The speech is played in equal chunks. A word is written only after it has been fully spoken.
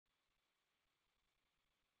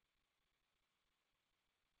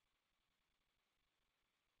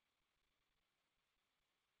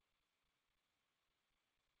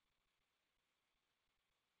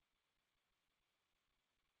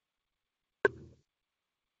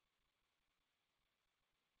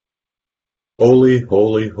Holy,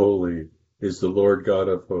 holy, holy is the Lord God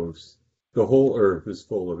of hosts. The whole earth is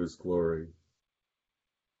full of his glory.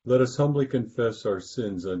 Let us humbly confess our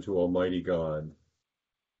sins unto Almighty God.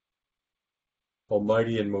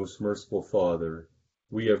 Almighty and most merciful Father,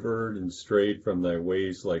 we have erred and strayed from thy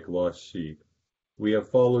ways like lost sheep. We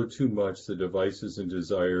have followed too much the devices and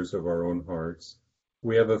desires of our own hearts.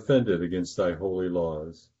 We have offended against thy holy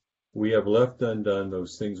laws. We have left undone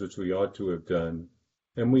those things which we ought to have done,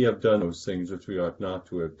 and we have done those things which we ought not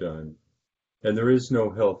to have done. And there is no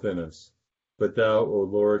help in us. But thou, O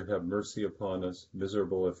Lord, have mercy upon us,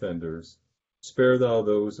 miserable offenders. Spare thou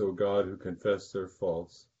those, O God, who confess their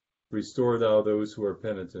faults. Restore thou those who are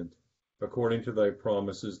penitent, according to thy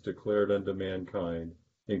promises declared unto mankind,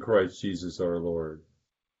 in Christ Jesus our Lord.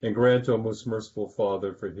 And grant, O most merciful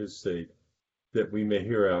Father, for his sake, that we may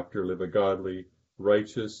hereafter live a godly,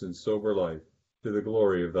 righteous, and sober life, to the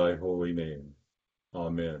glory of thy holy name.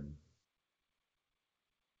 Amen.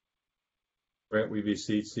 Grant, we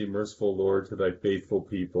beseech thee, merciful Lord, to thy faithful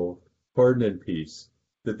people, pardon and peace,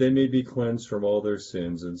 that they may be cleansed from all their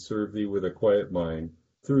sins and serve thee with a quiet mind,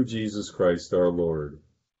 through Jesus Christ our Lord.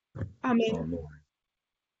 Amen. Amen.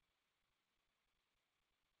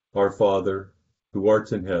 Our Father, who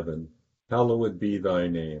art in heaven, hallowed be thy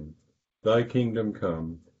name. Thy kingdom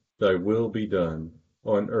come, thy will be done,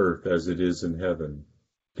 on earth as it is in heaven.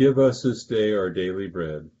 Give us this day our daily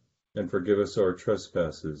bread, and forgive us our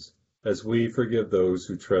trespasses, as we forgive those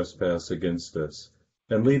who trespass against us.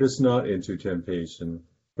 And lead us not into temptation,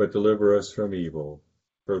 but deliver us from evil.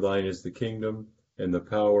 For thine is the kingdom, and the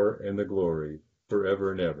power, and the glory,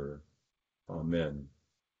 forever and ever. Amen.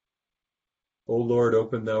 O Lord,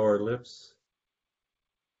 open thou our lips,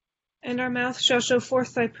 And our mouth shall show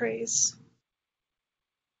forth thy praise.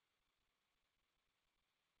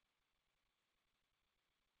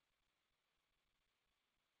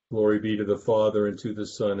 Glory be to the Father, and to the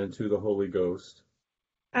Son, and to the Holy Ghost.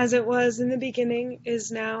 As it was in the beginning,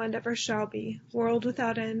 is now, and ever shall be, world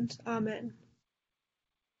without end. Amen.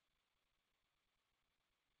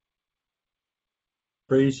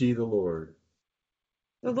 Praise ye the Lord.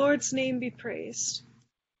 The Lord's name be praised.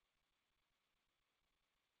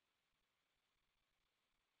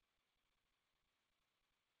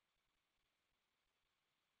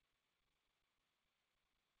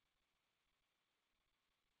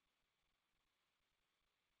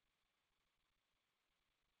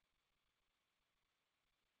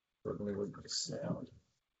 Certainly with the sound.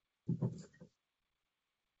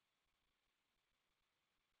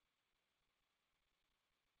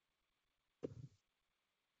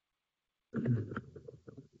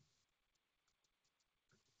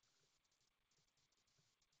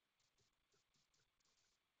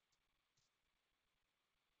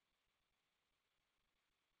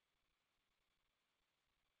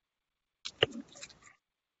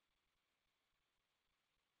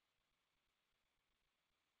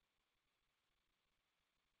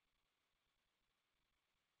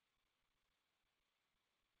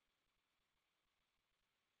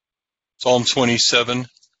 Psalm 27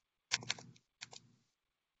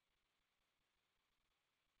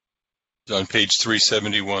 on page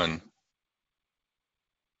 371.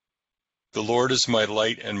 The Lord is my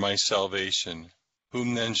light and my salvation.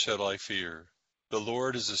 Whom then shall I fear? The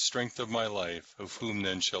Lord is the strength of my life. Of whom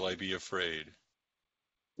then shall I be afraid?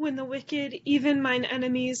 When the wicked, even mine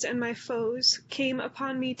enemies and my foes, came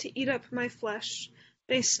upon me to eat up my flesh,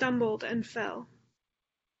 they stumbled and fell.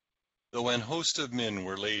 Though an host of men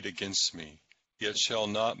were laid against me, yet shall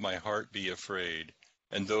not my heart be afraid.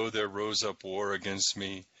 And though there rose up war against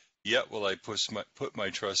me, yet will I put my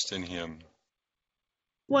trust in him.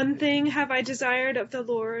 One thing have I desired of the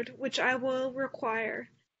Lord, which I will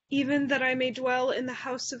require, even that I may dwell in the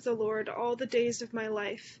house of the Lord all the days of my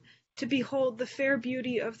life, to behold the fair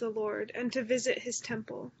beauty of the Lord, and to visit his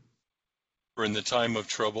temple. For in the time of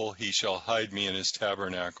trouble he shall hide me in his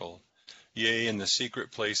tabernacle. Yea, in the secret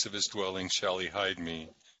place of his dwelling shall he hide me,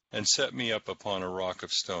 and set me up upon a rock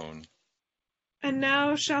of stone. And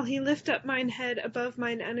now shall he lift up mine head above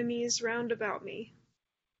mine enemies round about me.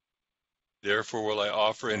 Therefore will I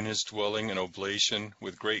offer in his dwelling an oblation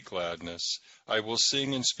with great gladness. I will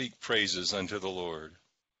sing and speak praises unto the Lord.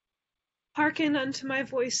 Hearken unto my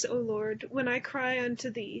voice, O Lord, when I cry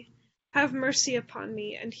unto thee. Have mercy upon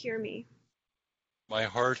me, and hear me. My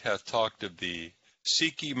heart hath talked of thee.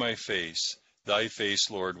 Seek ye my face. Thy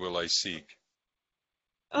face, Lord, will I seek.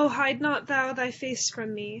 O hide not thou thy face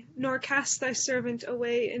from me, nor cast thy servant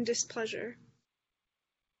away in displeasure.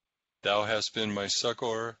 Thou hast been my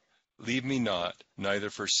succor. Leave me not,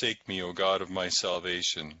 neither forsake me, O God of my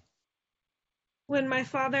salvation. When my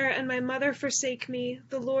father and my mother forsake me,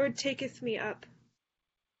 the Lord taketh me up.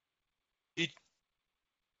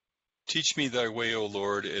 Teach me thy way, O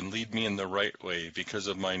Lord, and lead me in the right way because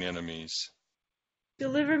of mine enemies.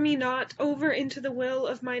 Deliver me not over into the will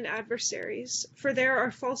of mine adversaries, for there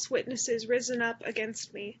are false witnesses risen up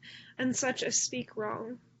against me, and such as speak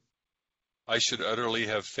wrong. I should utterly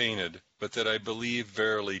have fainted, but that I believe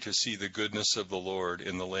verily to see the goodness of the Lord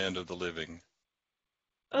in the land of the living.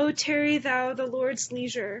 O tarry thou the Lord's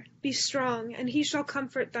leisure, be strong, and he shall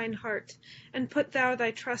comfort thine heart, and put thou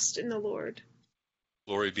thy trust in the Lord.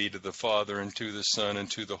 Glory be to the Father, and to the Son, and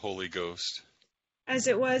to the Holy Ghost. As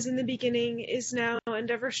it was in the beginning, is now, and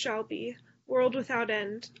ever shall be, world without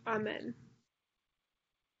end. Amen.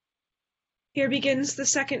 Here begins the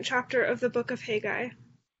second chapter of the book of Haggai.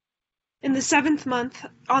 In the 7th month,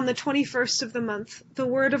 on the 21st of the month, the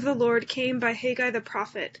word of the Lord came by Haggai the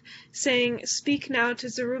prophet, saying, Speak now to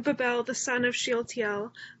Zerubbabel the son of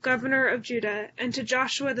Shealtiel, governor of Judah, and to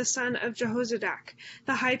Joshua the son of Jehozadak,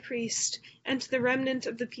 the high priest, and to the remnant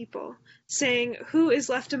of the people, saying, Who is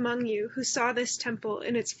left among you who saw this temple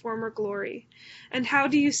in its former glory? And how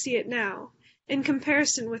do you see it now? In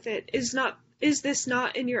comparison with it, is this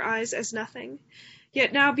not in your eyes as nothing?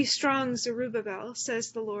 Yet now be strong, Zerubbabel,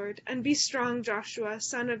 says the Lord, and be strong, Joshua,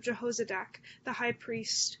 son of Jehozadak, the high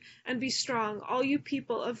priest, and be strong, all you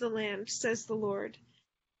people of the land, says the Lord,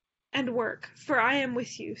 and work, for I am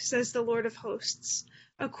with you, says the Lord of hosts.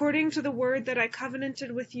 According to the word that I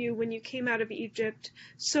covenanted with you when you came out of Egypt,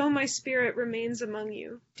 so my spirit remains among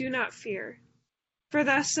you. Do not fear. For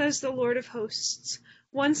thus says the Lord of hosts,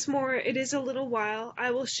 once more it is a little while,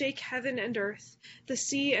 I will shake heaven and earth, the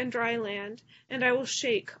sea and dry land, and I will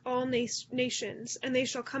shake all nations, and they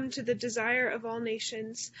shall come to the desire of all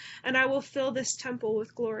nations, and I will fill this temple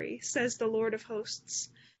with glory, says the Lord of hosts.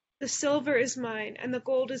 The silver is mine, and the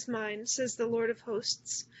gold is mine, says the Lord of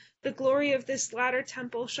hosts. The glory of this latter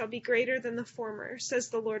temple shall be greater than the former, says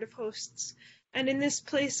the Lord of hosts. And in this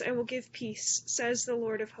place I will give peace, says the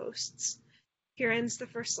Lord of hosts. Here ends the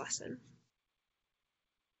first lesson.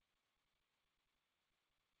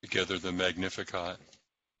 Together the Magnificat.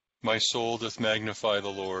 My soul doth magnify the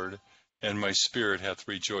Lord, and my spirit hath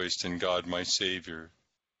rejoiced in God my Saviour.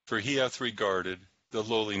 For he hath regarded the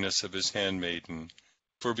lowliness of his handmaiden.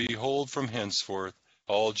 For behold, from henceforth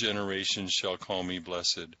all generations shall call me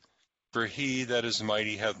blessed. For he that is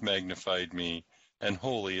mighty hath magnified me, and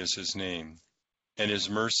holy is his name. And his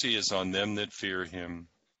mercy is on them that fear him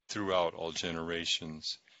throughout all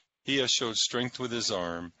generations. He hath showed strength with his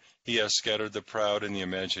arm. He hath scattered the proud in the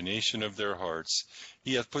imagination of their hearts.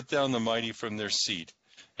 He hath put down the mighty from their seat,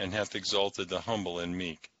 and hath exalted the humble and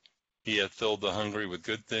meek. He hath filled the hungry with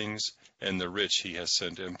good things, and the rich he hath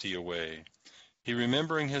sent empty away. He,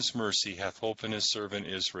 remembering his mercy, hath hope in his servant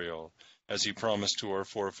Israel, as he promised to our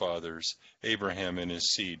forefathers, Abraham and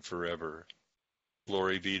his seed forever.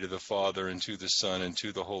 Glory be to the Father, and to the Son, and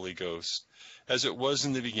to the Holy Ghost, as it was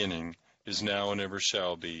in the beginning, is now, and ever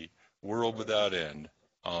shall be, world without end.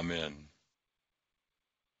 Amen.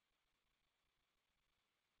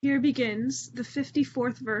 Here begins the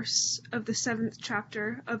 54th verse of the 7th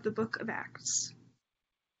chapter of the book of Acts.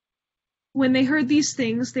 When they heard these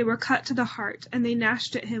things, they were cut to the heart, and they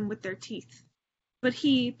gnashed at him with their teeth. But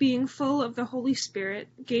he, being full of the Holy Spirit,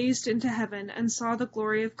 gazed into heaven, and saw the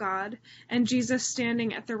glory of God, and Jesus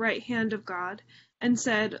standing at the right hand of God, and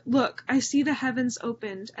said, Look, I see the heavens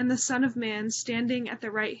opened, and the Son of Man standing at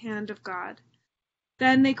the right hand of God.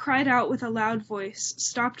 Then they cried out with a loud voice,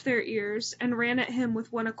 stopped their ears, and ran at him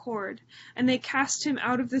with one accord, and they cast him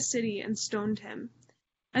out of the city and stoned him.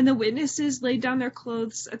 And the witnesses laid down their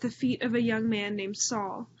clothes at the feet of a young man named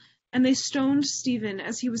Saul. And they stoned Stephen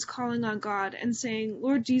as he was calling on God, and saying,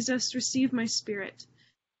 Lord Jesus, receive my spirit.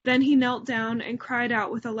 Then he knelt down and cried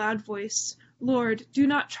out with a loud voice, Lord, do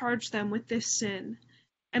not charge them with this sin.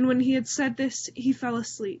 And when he had said this, he fell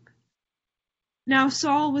asleep. Now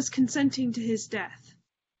Saul was consenting to his death.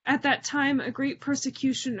 At that time a great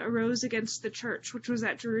persecution arose against the church which was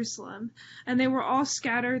at Jerusalem, and they were all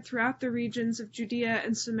scattered throughout the regions of Judea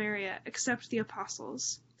and Samaria, except the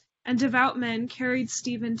apostles. And devout men carried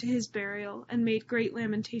Stephen to his burial, and made great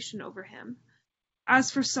lamentation over him. As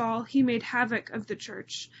for Saul, he made havoc of the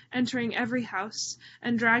church, entering every house,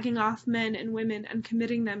 and dragging off men and women, and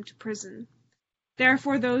committing them to prison.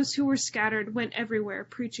 Therefore those who were scattered went everywhere,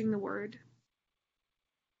 preaching the word.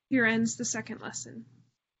 Here ends the second lesson.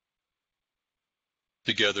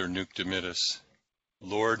 Together Nunc Dimittis.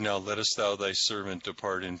 Lord, now lettest thou thy servant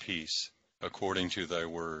depart in peace, according to thy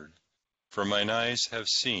word. For mine eyes have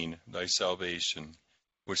seen thy salvation,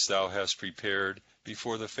 which thou hast prepared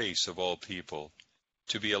before the face of all people,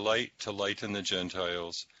 to be a light to lighten the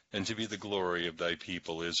Gentiles, and to be the glory of thy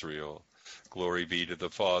people Israel. Glory be to the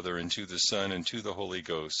Father, and to the Son, and to the Holy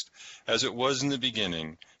Ghost, as it was in the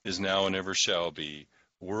beginning, is now, and ever shall be,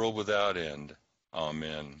 world without end.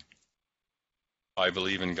 Amen. I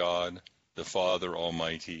believe in God, the Father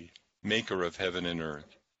Almighty, maker of heaven and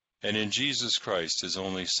earth, and in Jesus Christ, his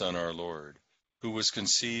only Son, our Lord, who was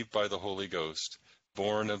conceived by the Holy Ghost,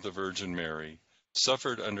 born of the Virgin Mary,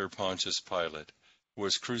 suffered under Pontius Pilate,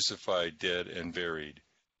 was crucified, dead, and buried.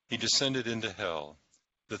 He descended into hell.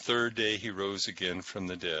 The third day he rose again from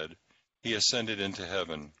the dead. He ascended into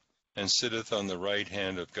heaven, and sitteth on the right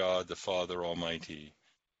hand of God the Father Almighty.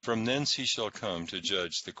 From thence he shall come to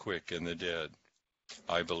judge the quick and the dead.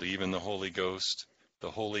 I believe in the Holy Ghost,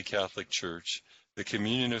 the Holy Catholic Church, the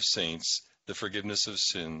communion of saints, the forgiveness of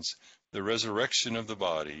sins, the resurrection of the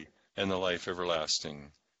body, and the life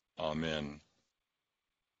everlasting. Amen.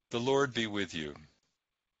 The Lord be with you.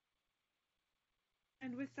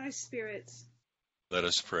 And with thy spirit. Let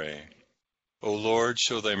us pray. O Lord,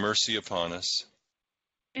 show thy mercy upon us.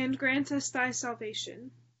 And grant us thy salvation.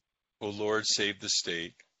 O Lord, save the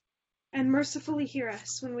state. And mercifully hear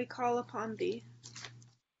us when we call upon thee.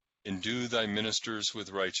 Endue thy ministers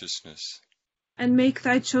with righteousness. And make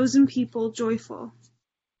thy chosen people joyful.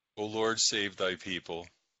 O Lord, save thy people.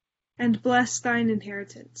 And bless thine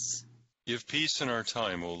inheritance. Give peace in our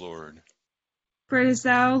time, O Lord. For it is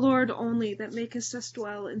thou, Lord, only that makest us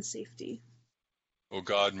dwell in safety. O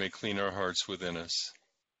God, may clean our hearts within us.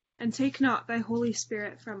 And take not thy Holy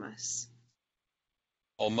Spirit from us.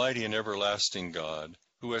 Almighty and everlasting God,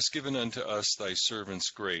 who hast given unto us thy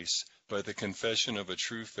servants grace, by the confession of a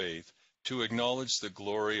true faith, to acknowledge the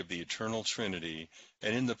glory of the eternal Trinity,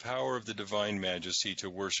 and in the power of the divine majesty to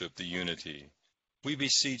worship the unity. We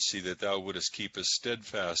beseech thee that thou wouldest keep us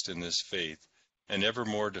steadfast in this faith, and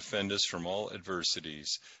evermore defend us from all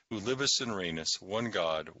adversities, who livest and reignest, one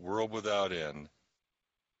God, world without end.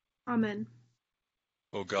 Amen.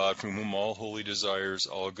 O God, from whom all holy desires,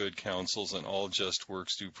 all good counsels, and all just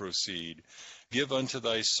works do proceed, give unto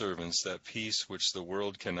thy servants that peace which the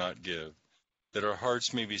world cannot give, that our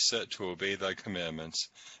hearts may be set to obey thy commandments,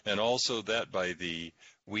 and also that by thee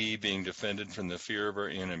we, being defended from the fear of our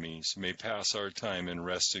enemies, may pass our time in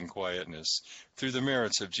rest and quietness, through the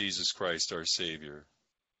merits of Jesus Christ our Savior.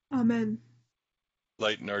 Amen.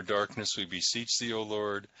 Lighten our darkness, we beseech thee, O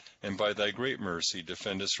Lord, and by thy great mercy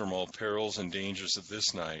defend us from all perils and dangers of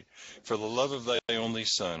this night, for the love of thy only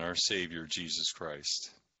Son, our Savior, Jesus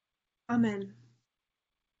Christ. Amen.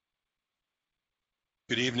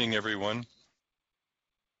 Good evening, everyone.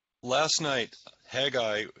 Last night,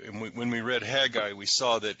 Haggai, when we read Haggai, we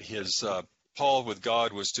saw that his Paul with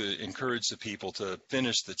God was to encourage the people to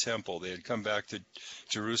finish the temple. They had come back to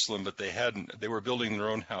Jerusalem, but they were building their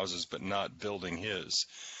own houses, but not building his.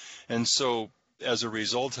 And so, as a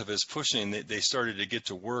result of his pushing, they started to get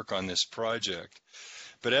to work on this project.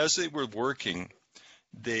 But as they were working,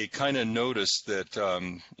 they kind of noticed that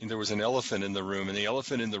there was an elephant in the room, and the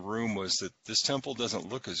elephant in the room was that this temple doesn't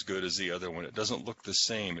look as good as the other one. It doesn't look the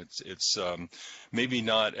same. It's maybe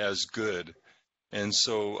not as good. And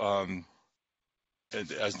so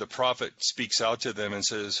as the prophet speaks out to them and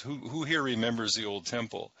says, who here remembers the old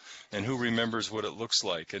temple, and who remembers what it looks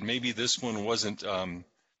like? And maybe this one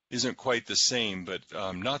isn't quite the same, but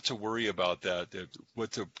not to worry about that.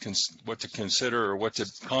 What to consider, or what to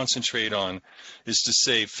concentrate on, is to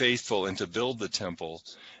stay faithful and to build the temple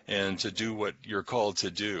and to do what you're called to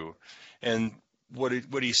do. And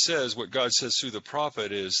what he says, what God says through the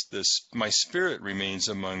prophet is this: my spirit remains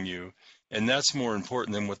among you, and that's more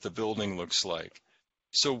important than what the building looks like.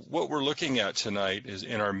 So what we're looking at tonight is,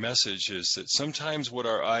 in our message, is that sometimes what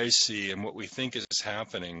our eyes see and what we think is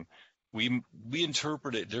happening, we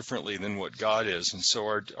interpret it differently than what God is. And so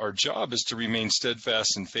our job is to remain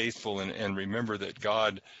steadfast and faithful, and remember that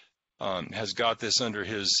God has got this under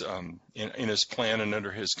his in his plan and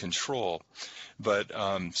under his control. But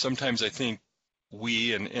sometimes I think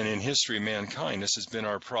we, and in history, mankind, this has been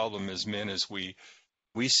our problem as men, as we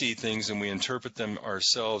see things and we interpret them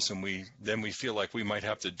ourselves, and then we feel like we might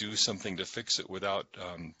have to do something to fix it without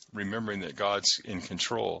remembering that God's in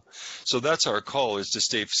control. So that's our call, is to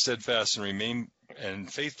stay steadfast and remain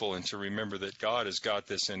and faithful, and to remember that God has got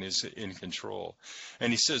this and is in control.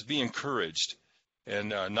 And he says, be encouraged, and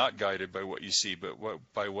not guided by what you see, but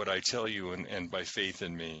by what I tell you, and by faith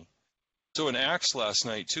in me. So in Acts last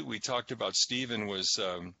night too, we talked about Stephen was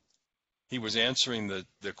he was answering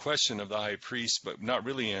the question of the high priest, but not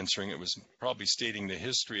really answering. It was probably stating the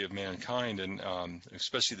history of mankind, and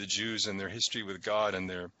especially the Jews and their history with God, and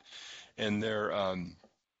their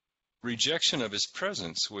rejection of his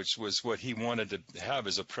presence, which was what he wanted to have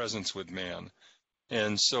as a presence with man.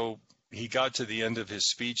 And so he got to the end of his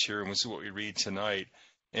speech here, and this is what we read tonight.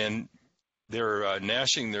 And they're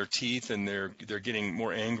gnashing their teeth, and they're getting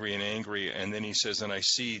more angry and angry. And then he says, "And I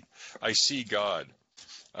see God.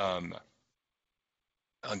 I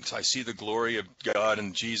see the glory of God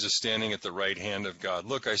and Jesus standing at the right hand of God.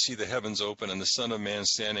 Look, I see the heavens open and the Son of Man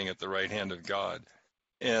standing at the right hand of God."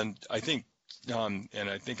 And I think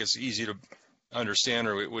it's easy to understand,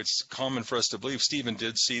 or it's common for us to believe Stephen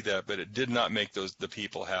did see that, but it did not make the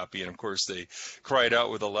people happy. And of course, they cried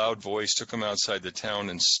out with a loud voice, took him outside the town,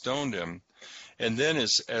 and stoned him. And then,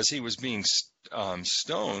 as he was being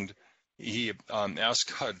stoned, he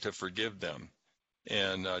asked God to forgive them,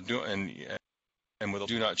 and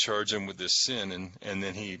do not charge him with this sin. And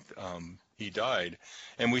then he died.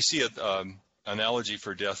 And we see an analogy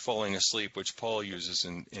for death, falling asleep, which Paul uses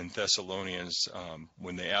in Thessalonians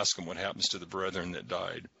when they ask him what happens to the brethren that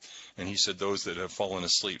died. And he said, those that have fallen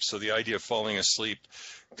asleep. So the idea of falling asleep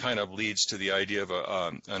kind of leads to the idea of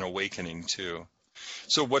an awakening too.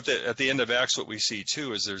 So at the end of Acts, what we see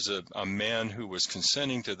too is there's a man who was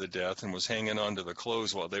consenting to the death and was hanging on to the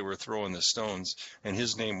clothes while they were throwing the stones, and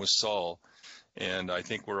his name was Saul. And I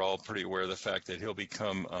think we're all pretty aware of the fact that he'll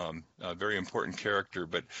become a very important character.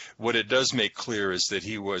 But what it does make clear is that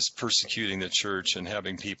he was persecuting the church and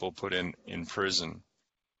having people put in prison.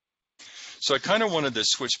 So I kind of wanted to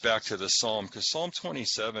switch back to the Psalm, because Psalm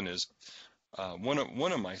 27 is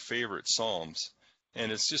one of my favorite Psalms. And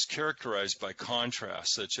it's just characterized by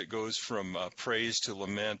contrast, such it goes from praise to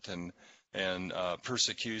lament and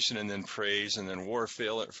persecution, and then praise, and then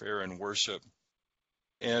warfare and worship.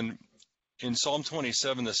 And in Psalm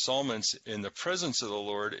 27, the psalmist, in the presence of the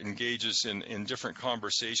Lord, engages in different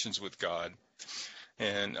conversations with God.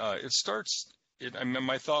 And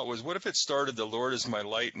my thought was, what if it started, "The Lord is my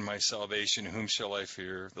light and my salvation, whom shall I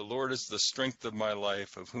fear? The Lord is the strength of my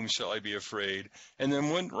life, of whom shall I be afraid?" And then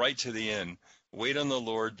went right to the end. "Wait on the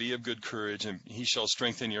Lord, be of good courage, and he shall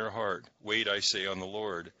strengthen your heart. Wait, I say, on the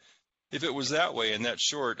Lord." If it was that way and that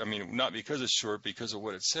short, not because it's short, because of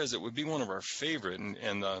what it says, it would be one of our favorite.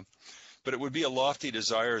 But it would be a lofty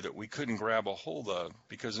desire that we couldn't grab a hold of,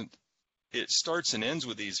 because it starts and ends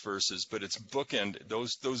with these verses, but it's bookend.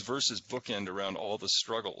 Those verses bookend around all the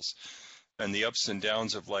struggles and the ups and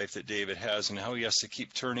downs of life that David has, and how he has to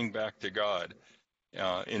keep turning back to God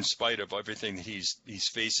in spite of everything that he's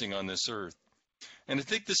facing on this earth. And I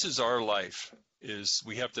think this is our life, is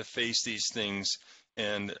we have to face these things.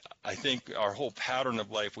 And I think our whole pattern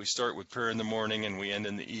of life, we start with prayer in the morning and we end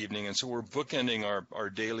in the evening. And so we're bookending our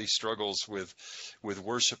daily struggles with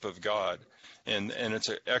worship of God. And it's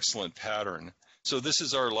an excellent pattern. So this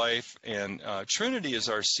is our life, and Trinity is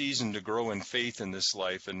our season to grow in faith in this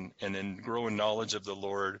life and then grow in knowledge of the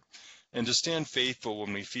Lord, and to stand faithful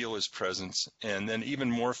when we feel his presence, and then even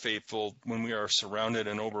more faithful when we are surrounded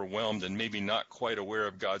and overwhelmed and maybe not quite aware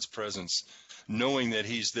of God's presence, knowing that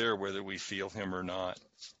he's there whether we feel him or not.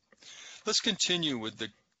 Let's continue with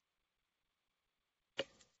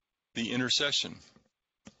the intercession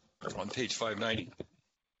on page 590.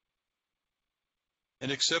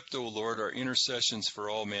 "And accept, O Lord, our intercessions for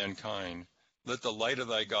all mankind. Let the light of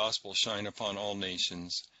thy gospel shine upon all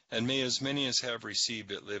nations, and may as many as have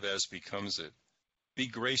received it live as becomes it. Be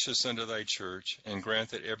gracious unto thy church, and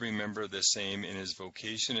grant that every member of the same in his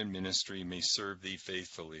vocation and ministry may serve thee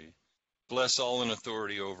faithfully. Bless all in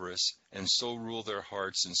authority over us, and so rule their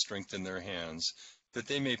hearts and strengthen their hands, that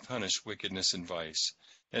they may punish wickedness and vice,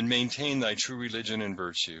 and maintain thy true religion and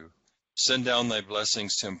virtue. Send down thy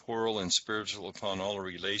blessings, temporal and spiritual, upon all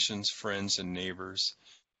relations, friends, and neighbors.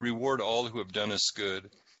 Reward all who have done us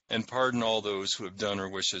good, and pardon all those who have done or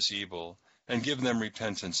wish us evil, and give them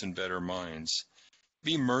repentance and better minds.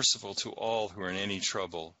 Be merciful to all who are in any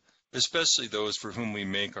trouble, especially those for whom we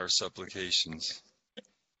make our supplications."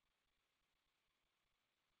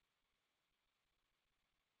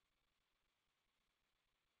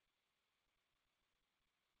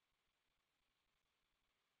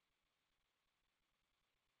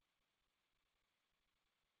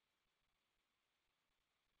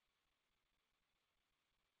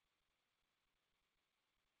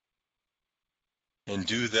 "And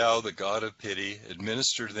do thou, the God of pity,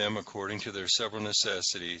 administer to them according to their several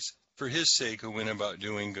necessities, for his sake who went about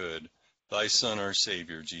doing good, thy Son, our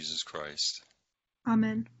Savior, Jesus Christ."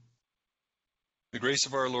 Amen. The grace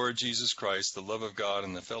of our Lord Jesus Christ, the love of God,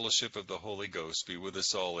 and the fellowship of the Holy Ghost be with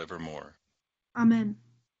us all evermore. Amen.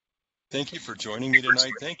 Thank you for joining me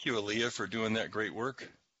tonight. Thank you, Aaliyah, for doing that great work.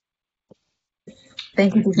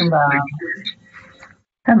 Thank you, Deacon Bob.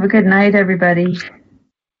 Have a good night, everybody.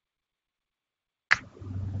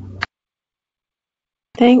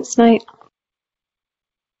 Thanks, night.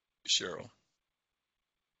 Cheryl.